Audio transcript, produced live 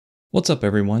What's up,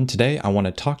 everyone? Today I want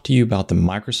to talk to you about the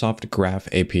Microsoft Graph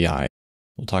API.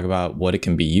 We'll talk about what it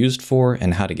can be used for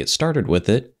and how to get started with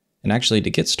it. And actually, to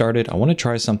get started, I want to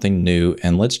try something new,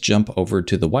 and let's jump over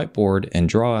to the whiteboard and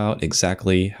draw out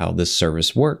exactly how this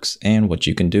service works and what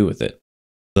you can do with it.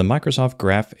 The Microsoft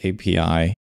Graph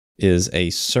API is a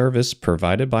service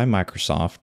provided by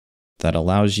Microsoft that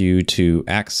allows you to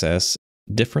access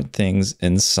different things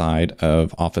inside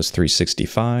of Office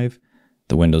 365,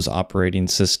 the Windows operating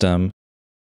system,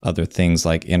 other things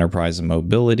like enterprise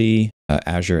mobility,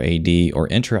 Azure AD or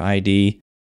Entra ID,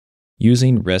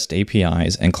 using REST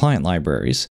APIs and client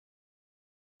libraries.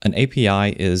 An API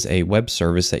is a web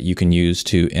service that you can use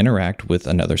to interact with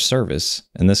another service.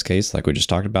 In this case, like we just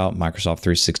talked about, Microsoft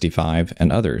 365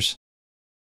 and others.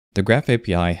 The Graph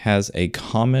API has a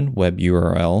common web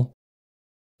URL,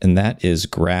 and that is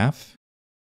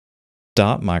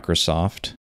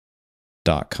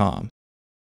graph.microsoft.com.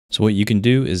 So what you can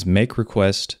do is make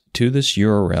requests to this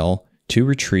URL to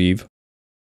retrieve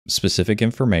specific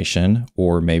information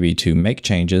or maybe to make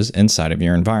changes inside of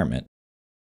your environment.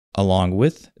 Along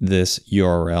with this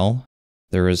URL,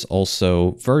 there is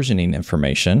also versioning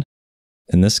information.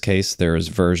 In this case, there is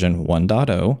version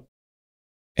 1.0,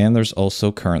 and there's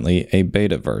also currently a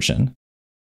beta version.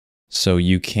 So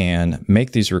you can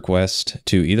make these requests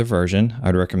to either version.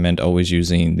 I'd recommend always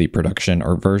using the production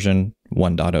or version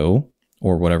 1.0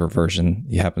 or whatever version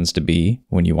it happens to be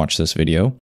when you watch this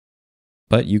video.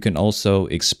 But you can also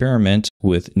experiment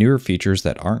with newer features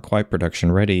that aren't quite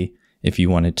production ready if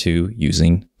you wanted to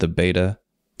using the beta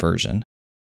version.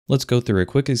 Let's go through a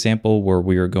quick example where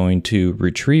we are going to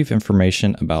retrieve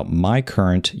information about my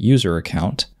current user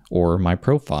account or my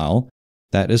profile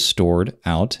that is stored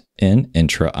out in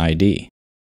Entra ID.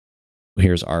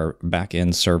 Here's our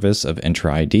backend service of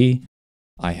Entra ID.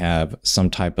 I have some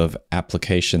type of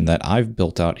application that I've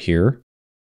built out here.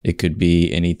 It could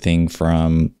be anything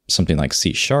from something like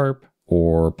C#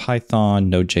 or Python,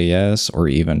 Node.js, or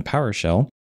even PowerShell.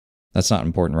 That's not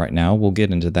important right now. We'll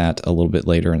get into that a little bit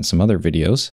later in some other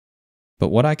videos. But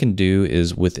what I can do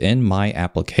is within my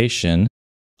application,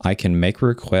 I can make a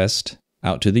request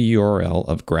out to the URL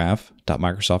of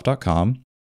graph.microsoft.com,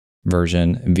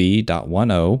 version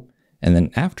v.10, and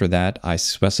then after that, I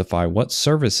specify what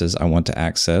services I want to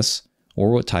access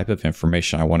or what type of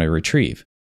information I want to retrieve.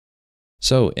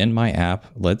 So in my app,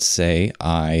 let's say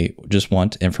I just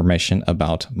want information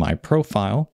about my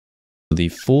profile. The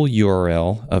full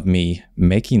URL of me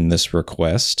making this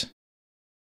request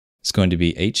is going to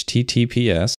be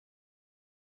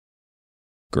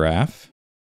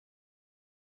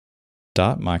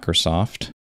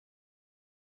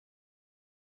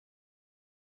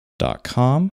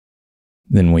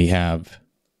Then we have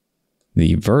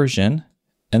the version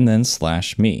and then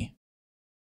 /me.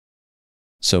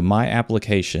 So my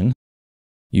application,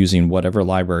 using whatever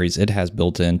libraries it has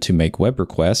built in to make web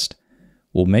requests,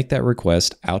 will make that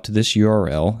request out to this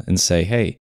URL and say,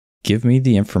 hey, give me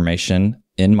the information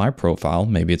in my profile.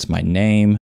 Maybe it's my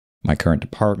name, my current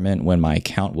department, when my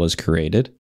account was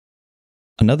created.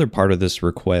 Another part of this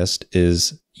request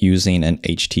is using an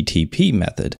HTTP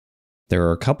method. There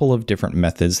are a couple of different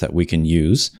methods that we can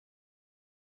use.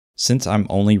 Since I'm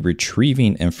only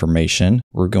retrieving information,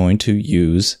 we're going to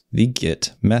use the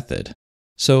GET method.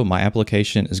 So my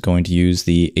application is going to use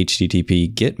the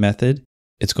HTTP GET method.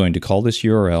 It's going to call this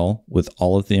URL with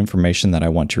all of the information that I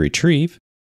want to retrieve.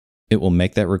 It will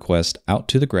make that request out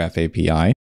to the Graph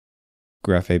API.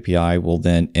 Graph API will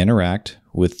then interact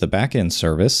with the backend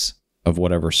service of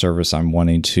whatever service I'm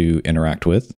wanting to interact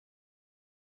with.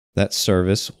 That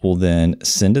service will then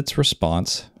send its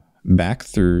response back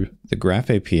through the Graph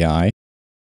API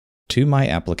to my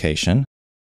application,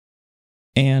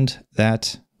 and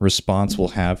that response will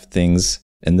have things,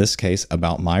 in this case,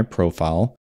 about my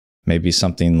profile, maybe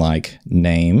something like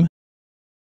name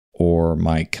or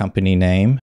my company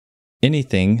name,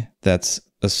 anything that's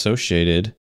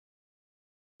associated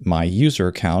my user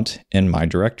account in my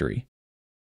directory.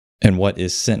 And what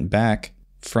is sent back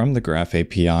from the Graph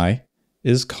API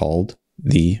is called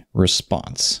the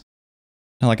response.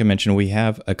 Now, like I mentioned, we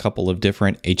have a couple of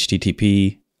different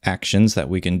HTTP actions that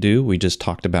we can do. We just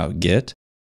talked about GET.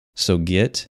 So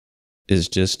GET is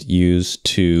just used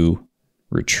to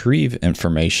retrieve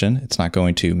information. It's not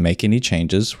going to make any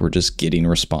changes. We're just getting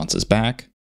responses back.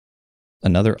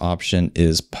 Another option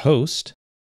is POST,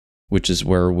 which is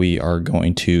where we are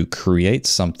going to create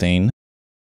something,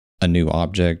 a new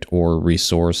object or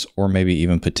resource, or maybe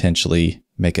even potentially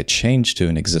make a change to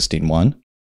an existing one.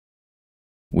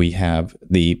 We have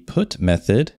the PUT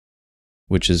method,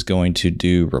 which is going to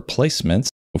do replacements.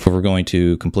 If we're going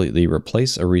to completely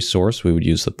replace a resource, we would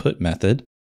use the PUT method.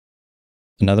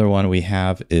 Another one we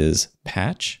have is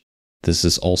patch. This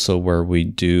is also where we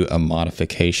do a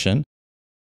modification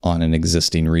on an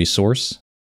existing resource.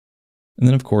 And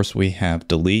then of course we have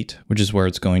delete, which is where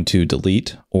it's going to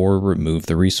delete or remove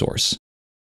the resource.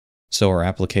 So our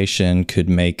application could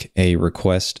make a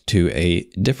request to a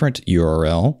different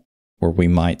URL where we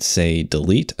might say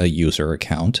delete a user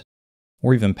account,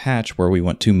 or even patch where we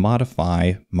want to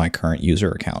modify my current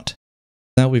user account.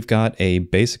 Now we've got a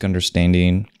basic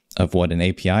understanding of what an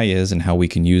API is and how we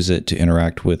can use it to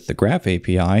interact with the Graph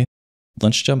API.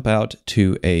 Let's jump out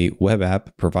to a web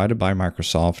app provided by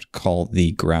Microsoft called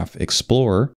the Graph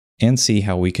Explorer and see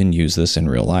how we can use this in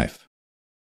real life.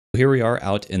 Here we are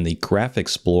out in the Graph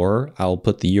Explorer. I'll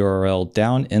put the URL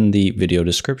down in the video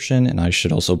description, and I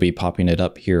should also be popping it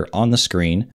up here on the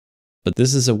screen. But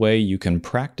this is a way you can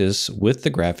practice with the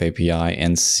Graph API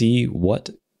and see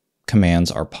what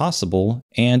commands are possible,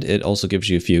 and it also gives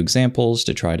you a few examples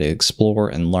to try to explore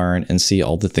and learn and see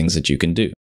all the things that you can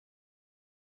do.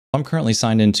 I'm currently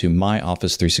signed into my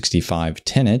Office 365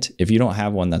 tenant. If you don't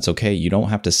have one, that's okay. You don't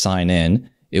have to sign in.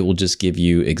 It will just give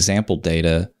you example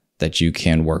data that you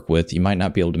can work with. You might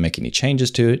not be able to make any changes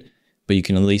to it, but you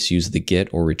can at least use the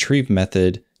get or retrieve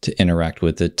method to interact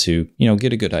with it to,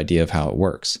 get a good idea of how it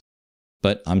works.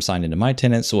 But I'm signed into my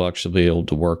tenant, so we'll actually be able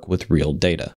to work with real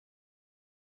data.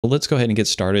 Well, let's go ahead and get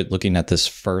started looking at this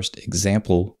first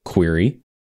example query.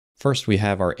 First, we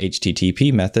have our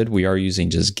HTTP method. We are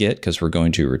using just get because we're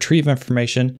going to retrieve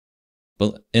information.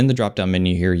 But in the drop-down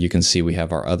menu here, you can see we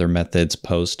have our other methods: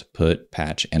 post, put,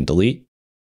 patch, and delete.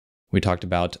 We talked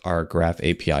about our Graph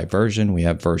API version. We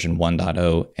have version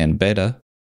 1.0 and beta.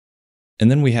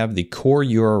 And then we have the core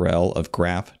URL of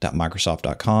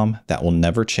graph.microsoft.com. That will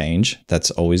never change. That's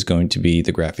always going to be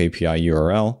the Graph API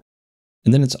URL.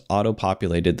 And then it's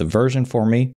auto-populated the version for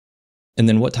me. And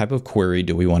then what type of query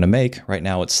do we want to make? Right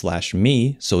now it's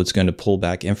 /me, so it's going to pull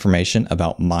back information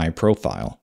about my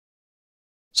profile.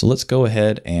 So let's go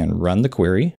ahead and run the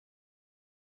query.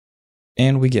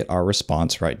 And we get our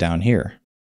response right down here.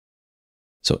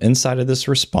 So inside of this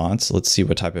response, let's see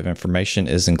what type of information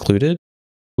is included.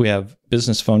 We have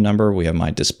business phone number, we have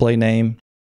my display name,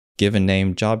 given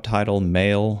name, job title,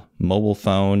 mail, mobile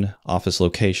phone, office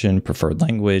location, preferred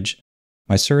language,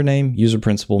 my surname, user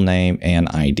principal name, and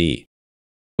ID.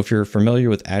 If you're familiar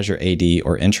with Azure AD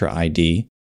or Entra ID,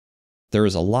 there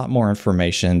is a lot more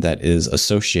information that is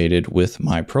associated with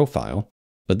my profile,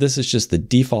 but this is just the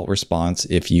default response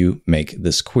if you make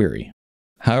this query.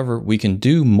 However, we can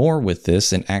do more with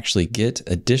this and actually get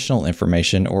additional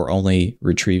information or only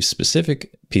retrieve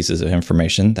specific pieces of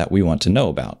information that we want to know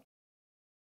about.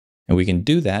 And we can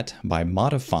do that by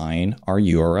modifying our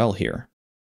URL here.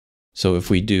 So if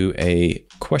we do a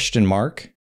question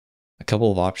mark, a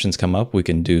couple of options come up. We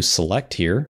can do select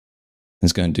here.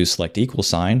 It's going to do select equal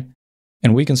sign.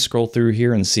 And we can scroll through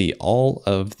here and see all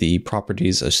of the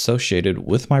properties associated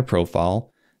with my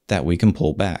profile that we can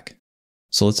pull back.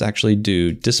 So let's actually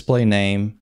do display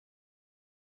name.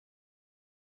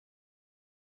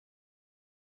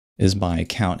 Is my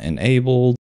account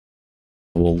enabled?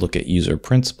 We'll look at user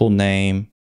principal name.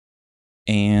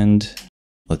 And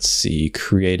let's see,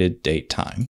 created date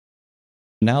time.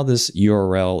 Now this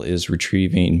URL is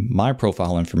retrieving my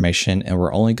profile information, and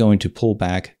we're only going to pull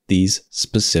back these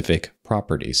specific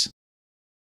properties.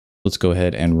 Let's go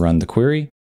ahead and run the query.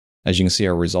 As you can see,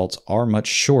 our results are much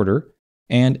shorter,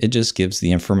 and it just gives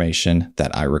the information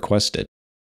that I requested.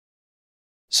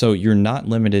 So you're not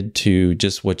limited to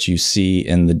just what you see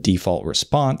in the default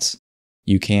response.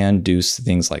 You can do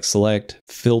things like select,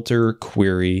 filter,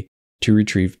 query to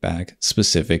retrieve back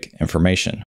specific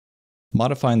information.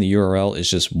 Modifying the URL is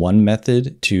just one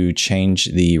method to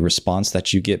change the response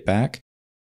that you get back.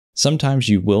 Sometimes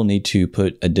you will need to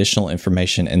put additional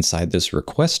information inside this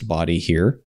request body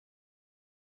here.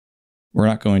 We're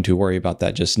not going to worry about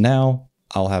that just now.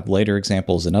 I'll have later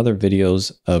examples in other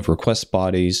videos of request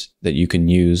bodies that you can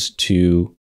use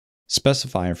to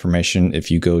specify information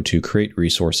if you go to create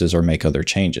resources or make other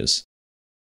changes.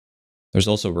 There's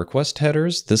also request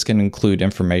headers. This can include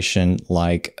information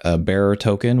like a bearer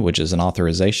token, which is an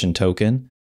authorization token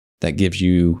that gives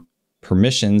you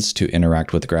permissions to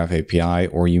interact with the Graph API,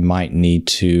 or you might need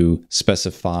to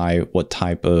specify what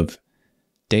type of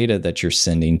data that you're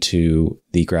sending to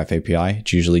the Graph API.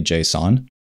 It's usually JSON.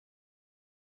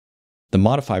 The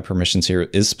modify permissions here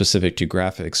is specific to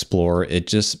Graph Explorer. It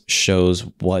just shows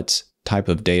what type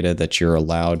of data that you're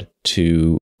allowed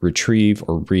to retrieve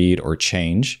or read or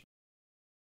change.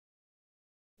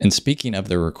 And speaking of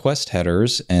the request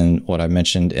headers and what I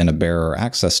mentioned in a bearer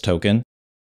access token,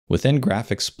 within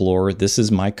Graph Explorer, this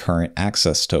is my current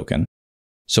access token.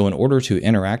 So in order to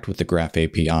interact with the Graph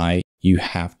API, you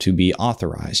have to be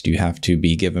authorized. You have to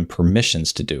be given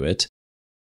permissions to do it.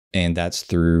 And that's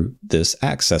through this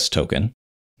access token.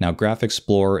 Now, Graph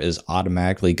Explorer is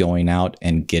automatically going out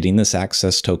and getting this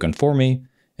access token for me.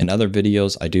 In other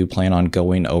videos, I do plan on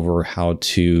going over how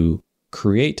to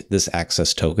create this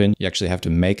access token. You actually have to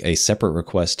make a separate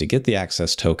request to get the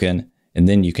access token, and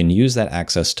then you can use that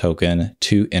access token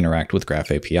to interact with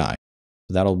Graph API.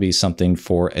 That'll be something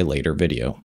for a later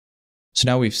video. So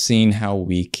now we've seen how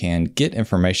we can get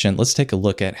information. Let's take a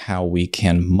look at how we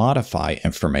can modify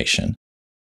information.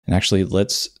 And actually,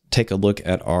 let's take a look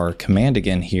at our command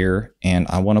again here, and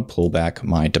I want to pull back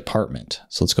my department.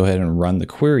 So let's go ahead and run the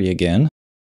query again.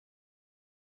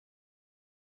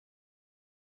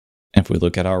 If we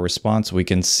look at our response, we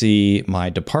can see my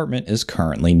department is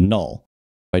currently null.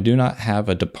 I do not have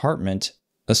a department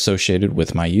associated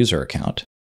with my user account.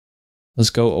 Let's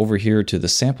go over here to the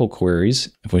sample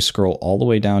queries. If we scroll all the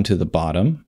way down to the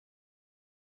bottom,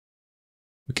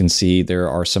 we can see there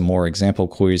are some more example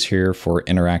queries here for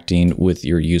interacting with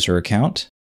your user account.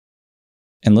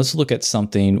 And let's look at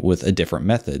something with a different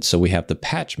method. So we have the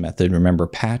patch method. Remember,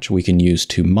 patch we can use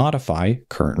to modify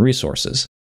current resources.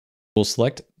 We'll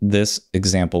select this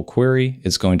example query.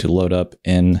 It's going to load up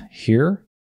in here.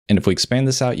 And if we expand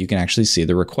this out, you can actually see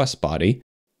the request body.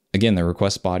 Again, the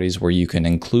request body is where you can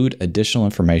include additional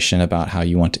information about how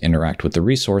you want to interact with the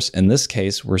resource. In this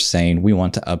case, we're saying we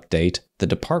want to update the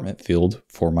department field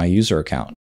for my user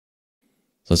account.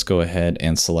 So let's go ahead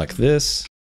and select this.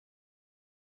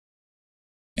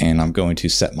 And I'm going to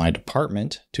set my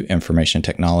department to information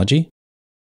technology.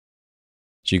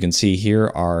 As you can see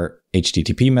here, our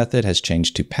HTTP method has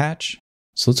changed to patch.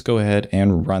 So let's go ahead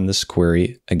and run this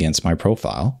query against my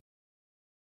profile.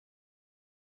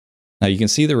 Now you can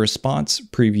see the response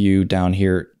preview down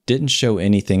here didn't show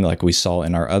anything like we saw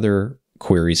in our other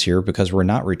queries here because we're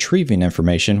not retrieving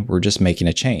information, we're just making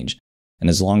a change. And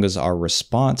as long as our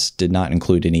response did not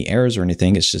include any errors or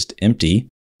anything, it's just empty,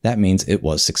 that means it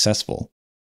was successful.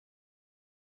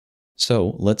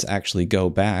 So let's actually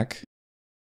go back.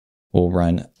 We'll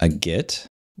run a get.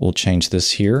 We'll change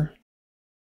this here.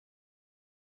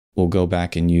 We'll go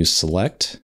back and use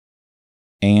select.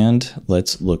 And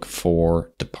let's look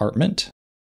for department.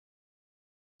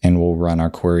 And we'll run our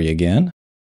query again.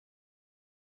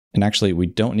 And actually, we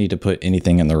don't need to put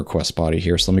anything in the request body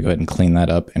here. So let me go ahead and clean that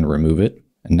up and remove it.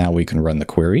 And now we can run the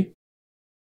query.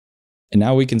 And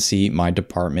now we can see my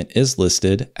department is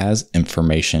listed as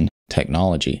information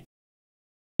technology.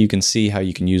 You can see how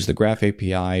you can use the Graph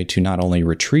API to not only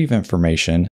retrieve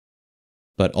information,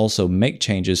 but also make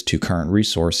changes to current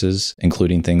resources,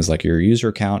 including things like your user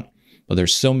account. But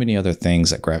there's so many other things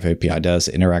that Graph API does.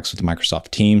 It interacts with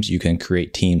Microsoft Teams. You can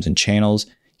create teams and channels.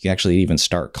 You can actually even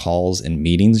start calls and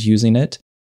meetings using it.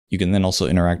 You can then also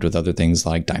interact with other things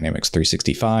like Dynamics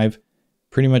 365,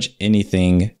 pretty much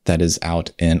anything that is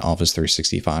out in Office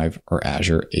 365 or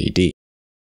Azure AD.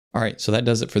 All right, so that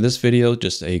does it for this video.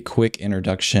 Just a quick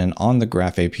introduction on the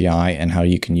Graph API and how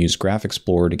you can use Graph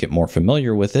Explorer to get more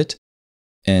familiar with it.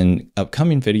 In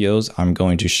upcoming videos, I'm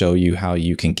going to show you how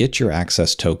you can get your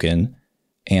access token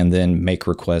and then make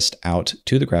requests out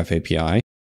to the Graph API.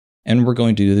 And we're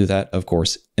going to do that, of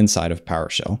course, inside of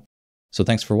PowerShell. So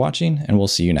thanks for watching, and we'll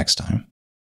see you next time.